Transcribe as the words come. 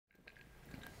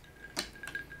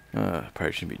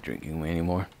Probably shouldn't be drinking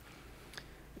anymore.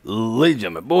 Ladies and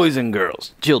gentlemen, boys and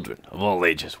girls, children of all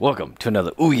ages, welcome to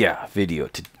another OUYA video.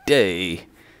 Today,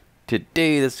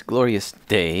 this glorious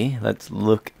day, let's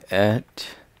look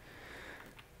at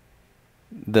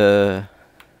the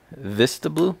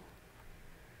Vestibule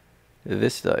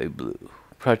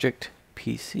Project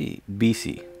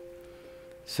BC.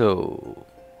 So,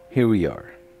 here we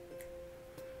are.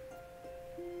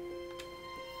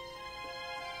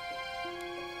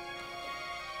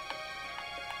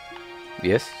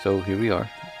 Yes, so here we are.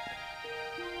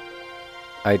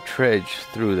 I trudge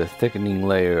through the thickening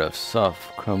layer of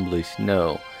soft, crumbly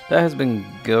snow that has been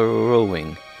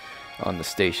growing on the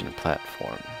station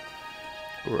platform.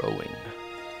 Growing.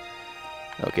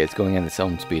 Okay, it's going at its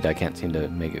own speed. I can't seem to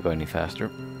make it go any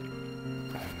faster.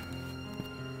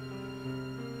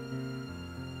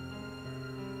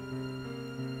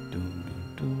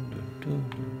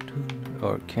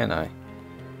 Or can I?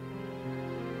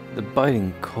 The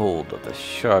biting cold of the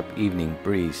sharp evening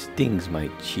breeze stings my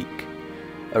cheek.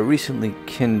 A recently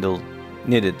kindled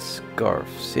knitted scarf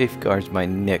safeguards my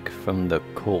neck from the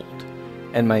cold,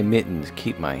 and my mittens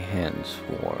keep my hands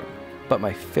warm. But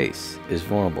my face is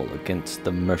vulnerable against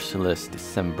the merciless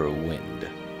December wind.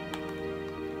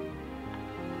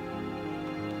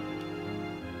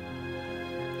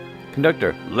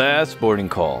 Conductor, last boarding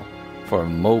call for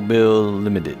Mobile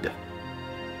Limited.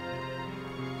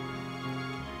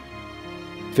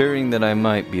 Fearing that I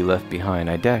might be left behind,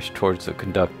 I dash towards the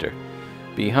conductor.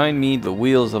 Behind me, the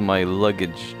wheels of my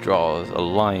luggage draws a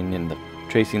line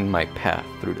tracing my path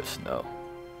through the snow.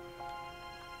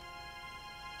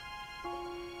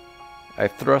 I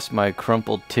thrust my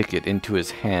crumpled ticket into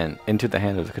the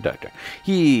hand of the conductor.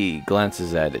 He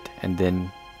glances at it and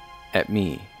then at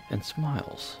me and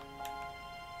smiles.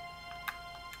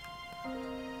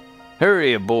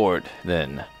 Hurry aboard,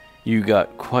 then. You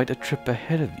got quite a trip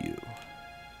ahead of you.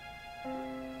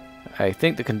 I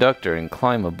thank the conductor and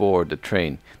climb aboard the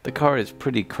train. The car is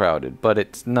pretty crowded, but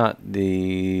it's not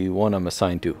the one I'm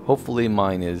assigned to. Hopefully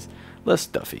mine is less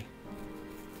stuffy.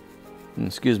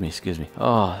 Excuse me.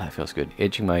 Oh, that feels good.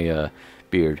 Itching my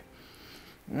beard.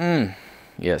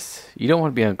 Yes, you don't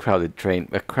want to be on a crowded train,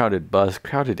 a crowded bus,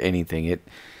 crowded anything.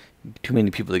 Too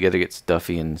many people together get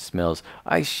stuffy and smells.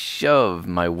 I shove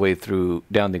my way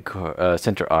down the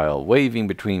center aisle, waving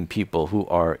between people who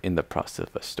are in the process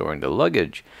of storing the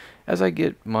luggage. As I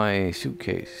go, my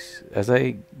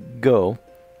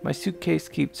suitcase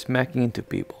keeps smacking into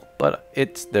people, but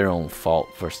it's their own fault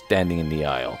for standing in the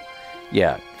aisle.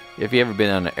 Yeah, if you ever been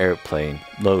on an airplane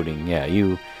loading, yeah,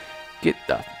 you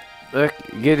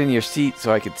get in your seat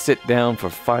so I could sit down for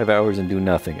 5 hours and do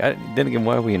nothing. Then again,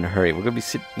 why are we in a hurry? We're going to be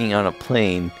sitting on a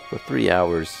plane for 3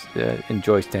 hours.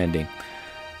 Enjoy standing.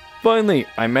 Finally,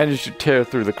 I managed to tear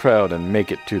through the crowd and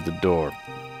make it to the door.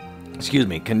 Excuse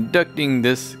me, connecting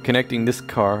this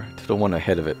car to the one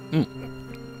ahead of it.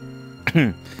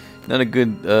 Not a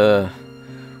good,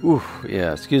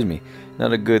 excuse me.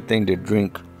 Not a good thing to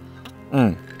drink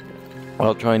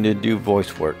while trying to do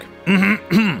voice work.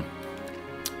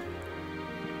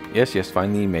 Yes,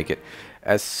 finally make it.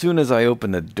 As soon as I open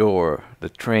the door, the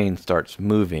train starts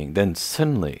moving. Then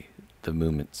suddenly, the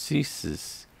movement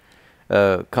ceases.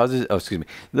 The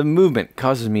movement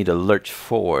causes me to lurch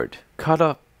forward.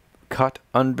 Caught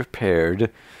unprepared,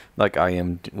 like I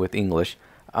am with English,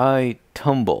 I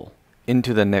tumble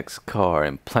into the next car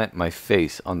and plant my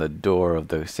face on the door of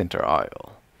the center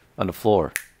aisle. On the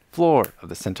floor of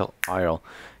the center aisle.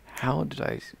 How did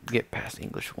I get past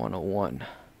English 101?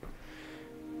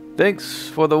 Thanks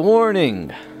for the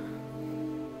warning,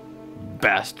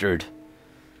 bastard.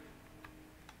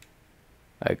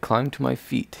 I climbed to my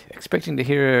feet, expecting to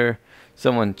hear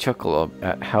someone chuckle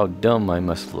at how dumb I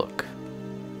must look.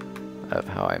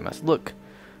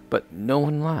 But no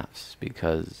one laughs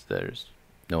because there's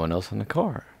no one else in the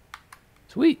car.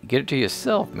 Sweet, get it to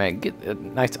yourself, man. Get a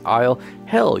nice aisle.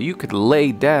 Hell, you could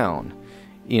lay down.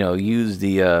 Use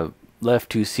the left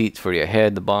 2 seats for your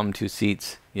head, the bottom 2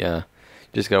 seats. Yeah,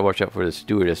 just gotta watch out for the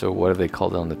stewardess or whatever they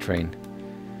call it on the train.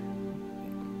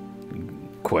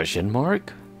 Question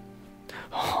mark?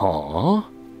 Huh?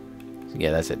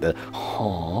 Yeah, that's it. The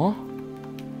huh?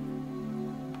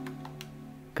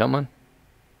 Come on.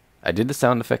 I did the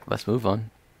sound effect. Let's move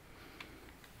on.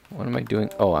 What am I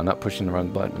doing? Oh, I'm not pushing the wrong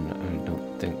button. I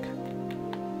don't think.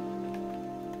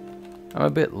 I'm a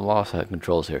bit lost on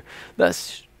controls here.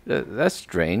 That's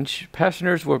strange.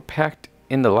 Passengers were packed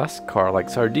in the last car like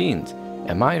sardines.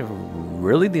 Am I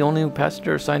really the only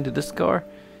passenger assigned to this car?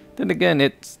 Then again,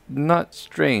 it's not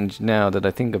strange now that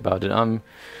I think about it. I'm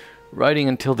riding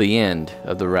until the end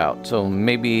of the route, so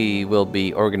maybe we'll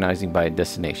be organizing by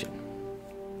destination.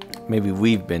 Maybe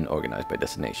we've been organized by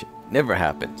destination. Never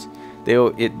happens.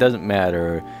 It doesn't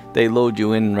matter. They load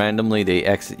you in randomly, they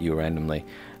exit you randomly.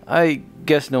 I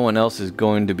guess no one else is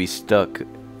going to be stuck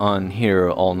on here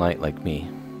all night like me.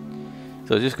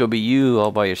 So just go be you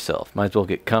all by yourself. Might as well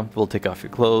get comfortable, take off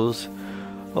your clothes.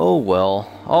 Oh well,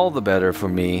 all the better for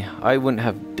me. I wouldn't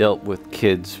have dealt with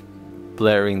kids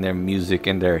blaring their music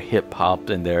and their hip hop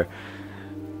and their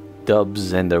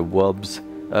dubs and their wubs.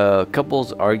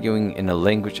 Couples arguing in a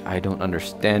language I don't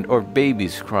understand, or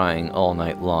babies crying all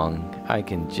night long. I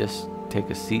can just take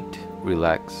a seat,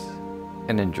 relax,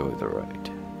 and enjoy the ride.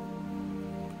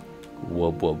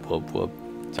 Wub wub wub wub.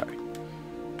 Sorry.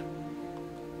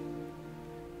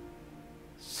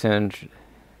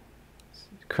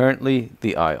 Currently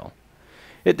the aisle.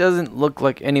 It doesn't look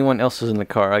like anyone else is in the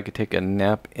car. I could take a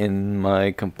nap in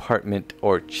my compartment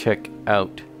or check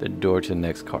out the door to the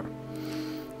next car.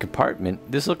 Compartment?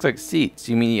 This looks like seats.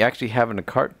 You mean you actually have in a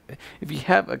cart? If you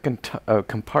have a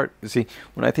compartment, see,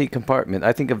 when I think compartment,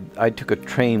 I think of, I took a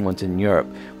train once in Europe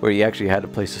where you actually had a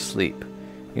place to sleep,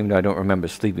 even though I don't remember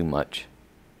sleeping much.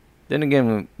 Then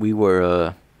again, we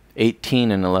were 18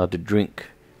 and allowed to drink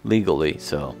legally,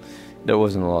 so there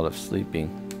wasn't a lot of sleeping.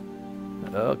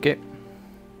 Okay,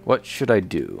 what should I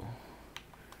do?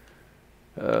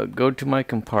 Go to my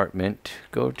compartment,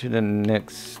 go to the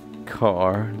next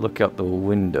car, look out the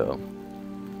window.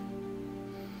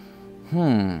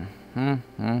 I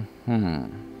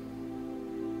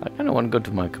kind of want to go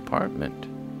to my compartment.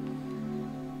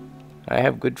 I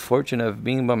have good fortune of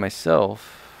being by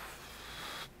myself,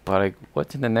 but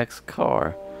what's in the next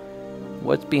car?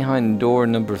 What's behind door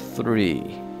number 3?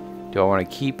 Do I want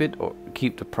to keep it or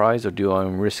keep the prize, or do I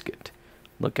risk it?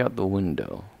 Look out the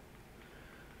window.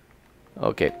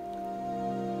 Okay,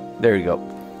 there you go.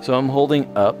 So I'm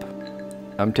holding up,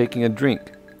 I'm taking a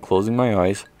drink, closing my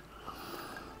eyes.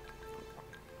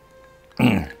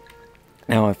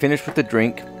 Now I'm finished with the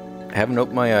drink, I haven't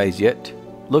opened my eyes yet.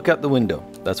 Look out the window,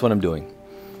 that's what I'm doing.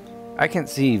 I can't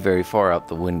see very far out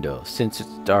the window since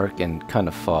it's dark and kind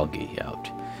of foggy out.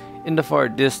 In the far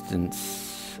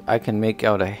distance, I can make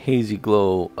out a hazy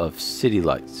glow of city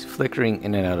lights flickering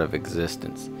in and out of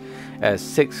existence as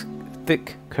 6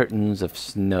 thick curtains of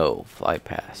snow fly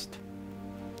past.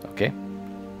 Okay.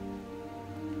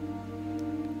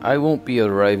 I won't be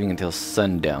arriving until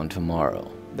sundown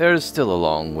tomorrow. There's still a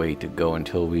long way to go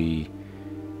until we're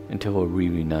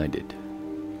reunited.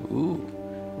 Ooh.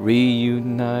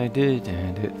 Reunited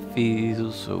and it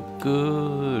feels so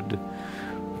good.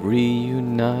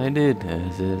 Reunited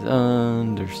as is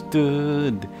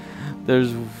understood.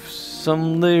 There's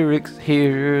some lyrics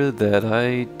here that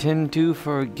I tend to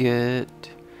forget,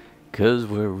 'cause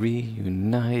we're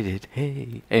reunited,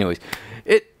 hey. Anyways,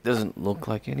 it doesn't look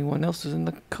like anyone else is in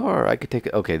the car. I could take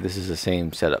it. Okay, this is the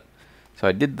same setup. So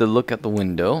I did the look at the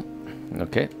window.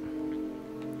 Okay.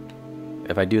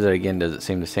 If I do that again, does it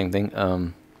seem the same thing?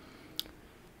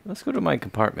 Let's go to my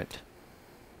compartment.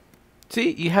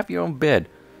 See, you have your own bed.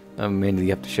 Mainly you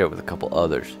have to share it with a couple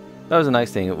others. That was a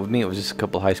nice thing. With me, it was just a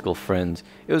couple high school friends.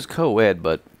 It was co-ed,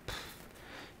 but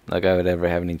like I would ever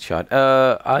have any shot.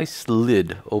 I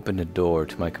slid open the door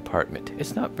to my compartment.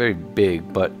 It's not very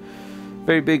big, but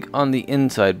very big on the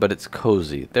inside, but it's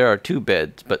cozy. There are 2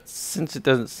 beds, but since it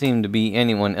doesn't seem to be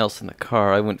anyone else in the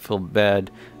car, I wouldn't feel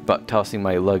bad about tossing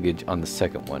my luggage on the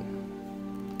second one.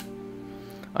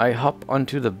 I hop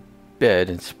onto the bed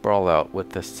and sprawl out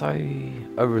with a sigh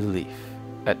of relief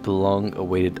at the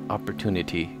long-awaited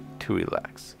opportunity to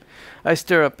relax. I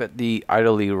stare up at the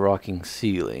idly rocking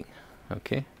ceiling.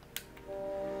 Okay.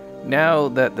 Now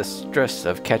that the stress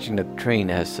of catching the train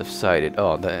has subsided,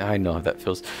 I know how that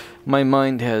feels. My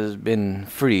mind has been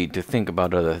free to think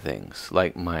about other things,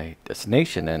 like my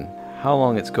destination and how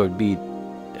long it's going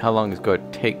to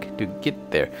take to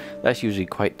get there. That's usually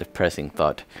quite a depressing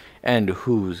thought. And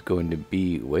who's going to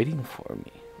be waiting for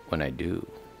me when I do?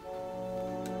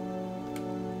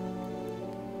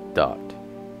 Dot,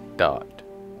 dot,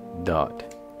 dot.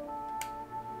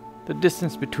 The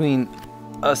distance between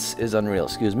us is unreal,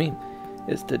 excuse me.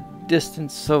 It's the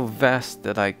distance so vast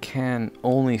that I can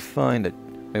only find a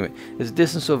It's a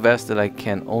distance so vast that I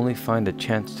can only find a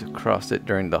chance to cross it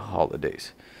during the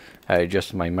holidays. I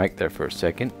adjusted my mic there for a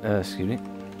second. Excuse me.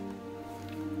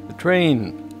 The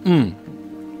train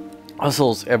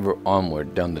hustles ever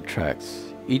onward down the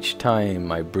tracks. Each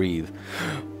time I breathe.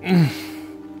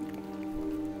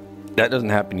 That doesn't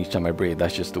happen each time I breathe.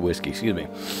 That's just the whiskey. Excuse me.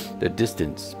 The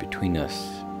distance between us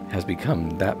has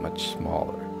become that much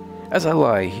smaller. As I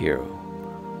lie here,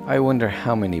 I wonder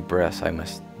how many breaths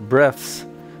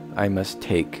I must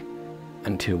take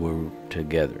until we're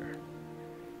together.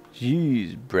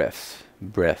 Jeez, breaths.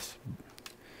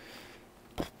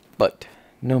 But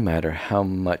no matter how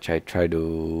much I try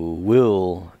to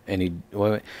will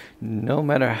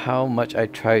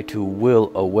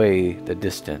away the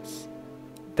distance,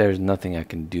 there's nothing I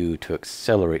can do to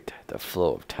accelerate the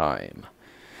flow of time.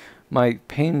 My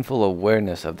painful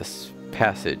awareness of this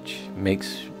passage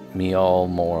makes me all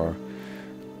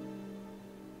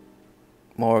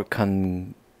I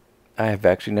have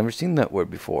actually never seen that word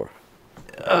before.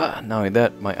 Not only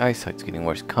that, my eyesight's getting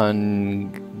worse.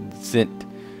 Cognizant.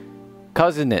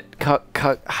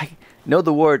 I know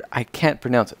the word, I can't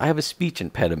pronounce it. I have a speech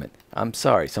impediment. I'm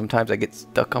sorry. Sometimes I get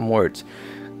stuck on words.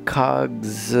 Fudge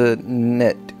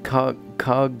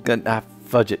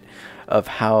it. Of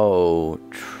how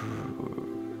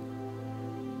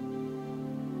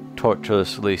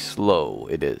tortuously slow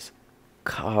it is.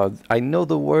 I know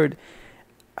the word.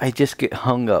 I just get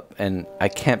hung up and I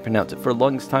can't pronounce it. For the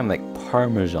longest time, like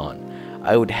Parmesan,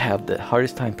 I would have the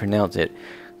hardest time pronouncing it.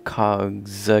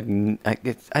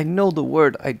 I know the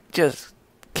word, I just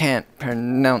can't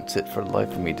pronounce it for the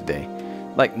life of me today.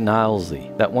 Like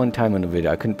Nilesley. That one time in the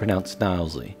video, I couldn't pronounce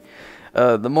Nilesley.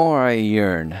 The more I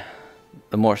yearn,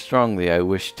 the more strongly I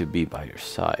wish to be by your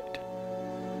side.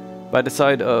 By the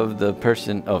side of the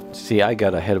person... Oh, see, I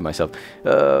got ahead of myself.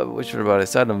 Which was by the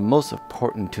side of most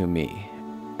important to me.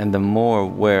 And the more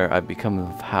aware I become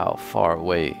of how far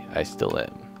away I still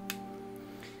am.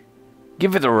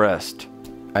 Give it a rest,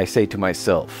 I say to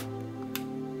myself.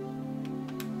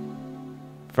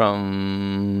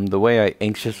 From the way I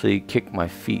anxiously kick my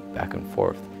feet back and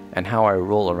forth, and how I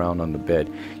roll around on the bed,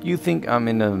 you think I'm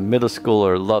in a middle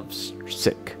schooler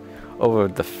lovesick over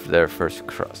their first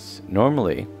crush.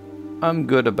 Normally, I'm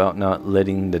good about not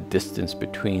letting the distance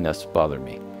between us bother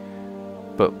me.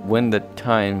 But when the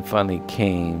time finally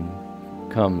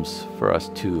comes for us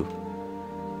to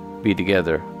be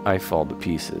together, I fall to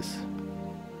pieces.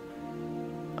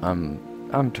 I'm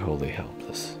totally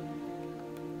helpless.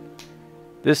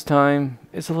 This time,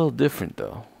 it's a little different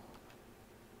though.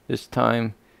 This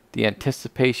time, the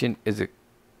anticipation is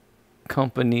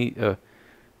accompanied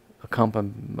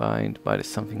by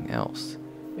something else.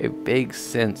 A vague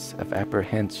sense of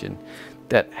apprehension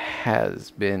that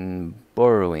has been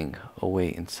burrowing away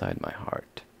inside my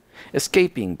heart.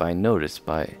 Escaping my notice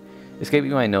by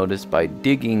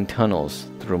digging tunnels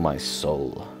through my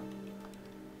soul.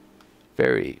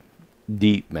 Very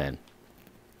deep, man.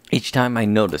 Each time I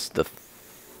notice the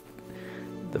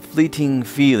fleeting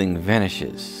feeling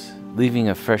vanishes, leaving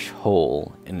a fresh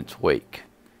hole in its wake.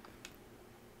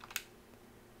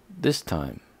 This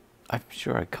time, I'm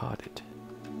sure I caught it.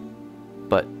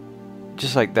 But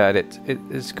just like that,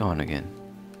 it's gone again. ...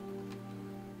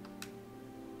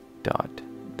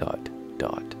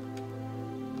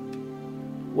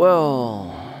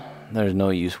 Well, there's no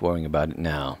use worrying about it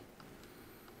now.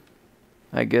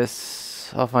 I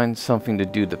guess I'll find something to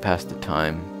do to pass the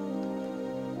time.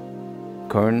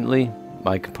 Currently,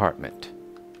 my compartment.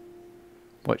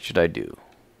 What should I do?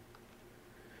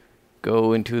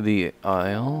 Go into the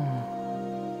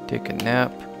aisle, take a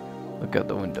nap, look out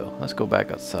the window. Let's go back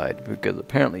outside, because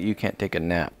apparently you can't take a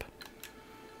nap.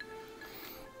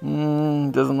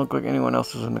 Doesn't look like anyone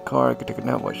else is in the car. I could take a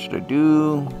nap. What should I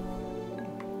do?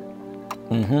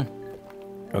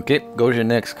 Okay, go to the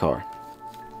next car.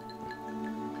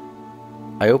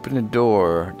 I open the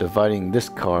door dividing this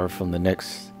car from the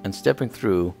next and stepping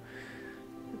through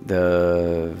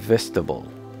the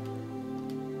vestibule.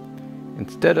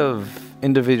 Instead of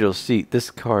individual seat, this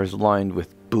car is lined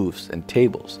with booths and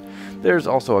tables. There's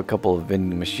also a couple of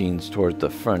vending machines towards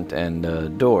the front and a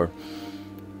door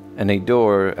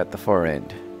at the far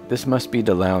end. This must be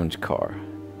the lounge car.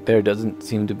 There doesn't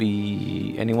seem to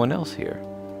be anyone else here.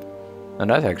 And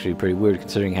that's actually pretty weird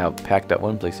considering how packed that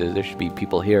one place is. There should be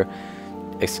people here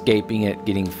escaping it,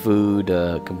 getting food,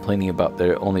 complaining about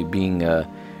there only being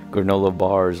granola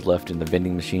bars left in the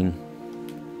vending machine.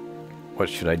 What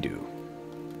should I do?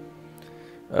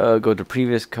 Go to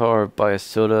previous car, buy a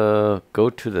soda, go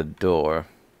to the door.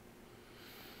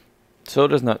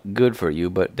 Soda's not good for you,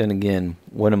 but then again,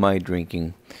 what am I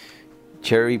drinking?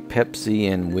 Cherry,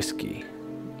 Pepsi, and whiskey.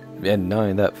 And not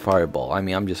only that, Fireball. I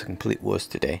mean, I'm just a complete wuss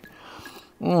today.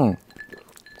 But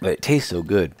it tastes so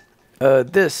good.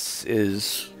 This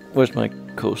is... Where's my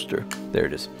coaster? There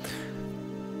it is.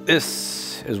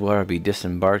 This is where I'll be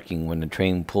disembarking when the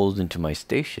train pulls into my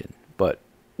station. But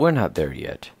we're not there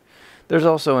yet. There's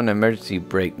also an emergency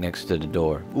brake next to the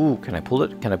door. Ooh, can I pull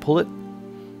it? Can I pull it?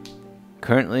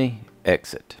 Currently,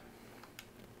 exit.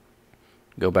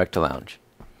 Go back to lounge.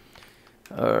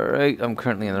 Alright, I'm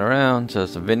currently in the round, so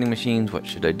some vending machines. What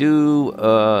should I do?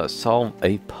 Solve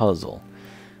a puzzle.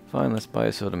 Fine, let's buy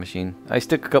a soda machine. I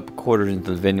stick a couple quarters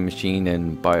into the vending machine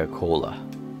and buy a cola.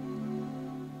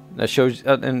 That shows,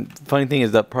 and funny thing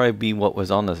is that probably be what was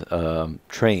on the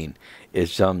train,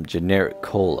 is some generic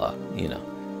cola, you know.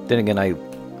 Then again, I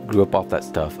grew up off that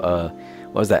stuff.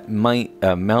 What was that?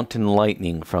 Mountain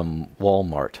Lightning from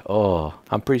Walmart. Oh,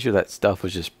 I'm pretty sure that stuff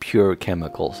was just pure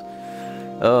chemicals.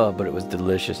 Oh, but it was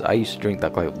delicious. I used to drink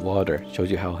that like water. Shows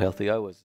you how healthy I was.